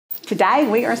Today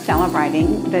we are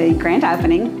celebrating the grand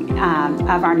opening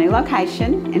of our new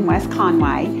location in West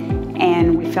Conway,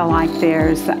 and we feel like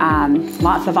there's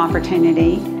lots of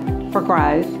opportunity for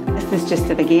growth. This is just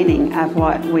the beginning of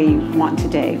what we want to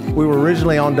do. We were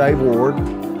originally on Dave Ward.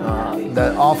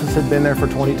 The office had been there for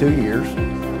 22 years.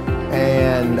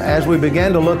 And as we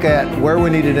began to look at where we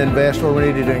needed to invest, where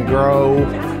we needed to grow,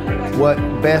 what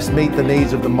best meet the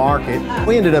needs of the market,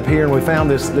 we ended up here and we found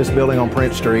this building on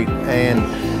Prince Street, and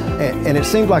it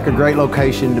seemed like a great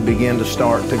location to begin to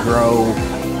start to grow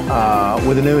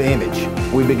with a new image.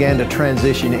 We began to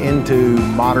transition into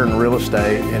modern real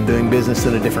estate and doing business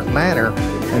in a different manner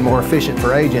and more efficient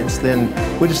for agents. Then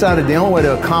we decided the only way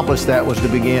to accomplish that was to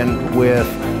begin with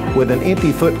an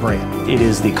empty footprint. It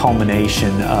is the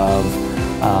culmination of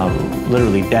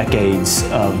literally decades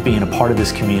of being a part of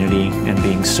this community and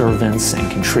being servants and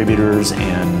contributors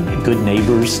and good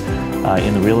neighbors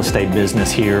in the real estate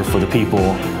business here for the people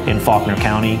in Faulkner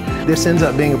County. This ends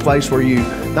up being a place where you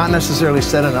not necessarily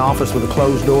sit in an office with a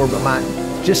closed door, but might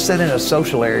just sit in a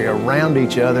social area around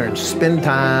each other and spend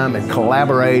time and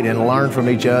collaborate and learn from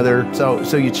each other.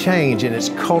 So you change, and it's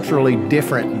culturally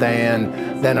different than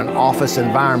an office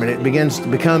environment. It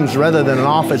becomes, rather than an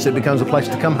office, it becomes a place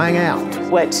to come hang out.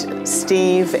 What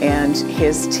Steve and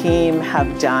his team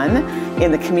have done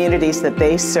in the communities that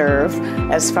they serve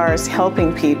as far as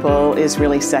helping people is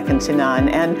really second to none.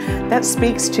 And that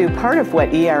speaks to part of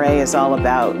what ERA is all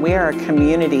about. We are a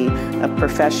community of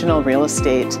professional real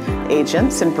estate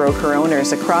agents and broker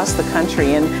owners across the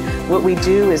country. And what we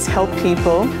do is help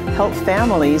people, help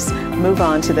families move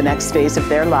on to the next phase of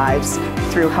their lives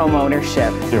through home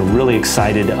ownership. They're really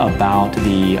excited about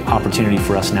the opportunity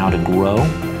for us now to grow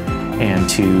and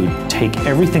to take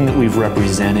everything that we've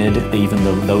represented, even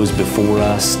those before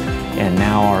us, and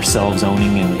now ourselves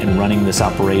owning and running this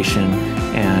operation,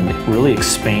 and really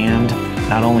expand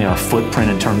not only our footprint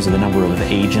in terms of the number of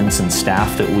agents and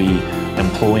staff that we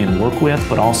employ and work with,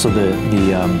 but also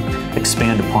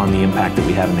expand upon the impact that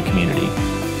we have in the community.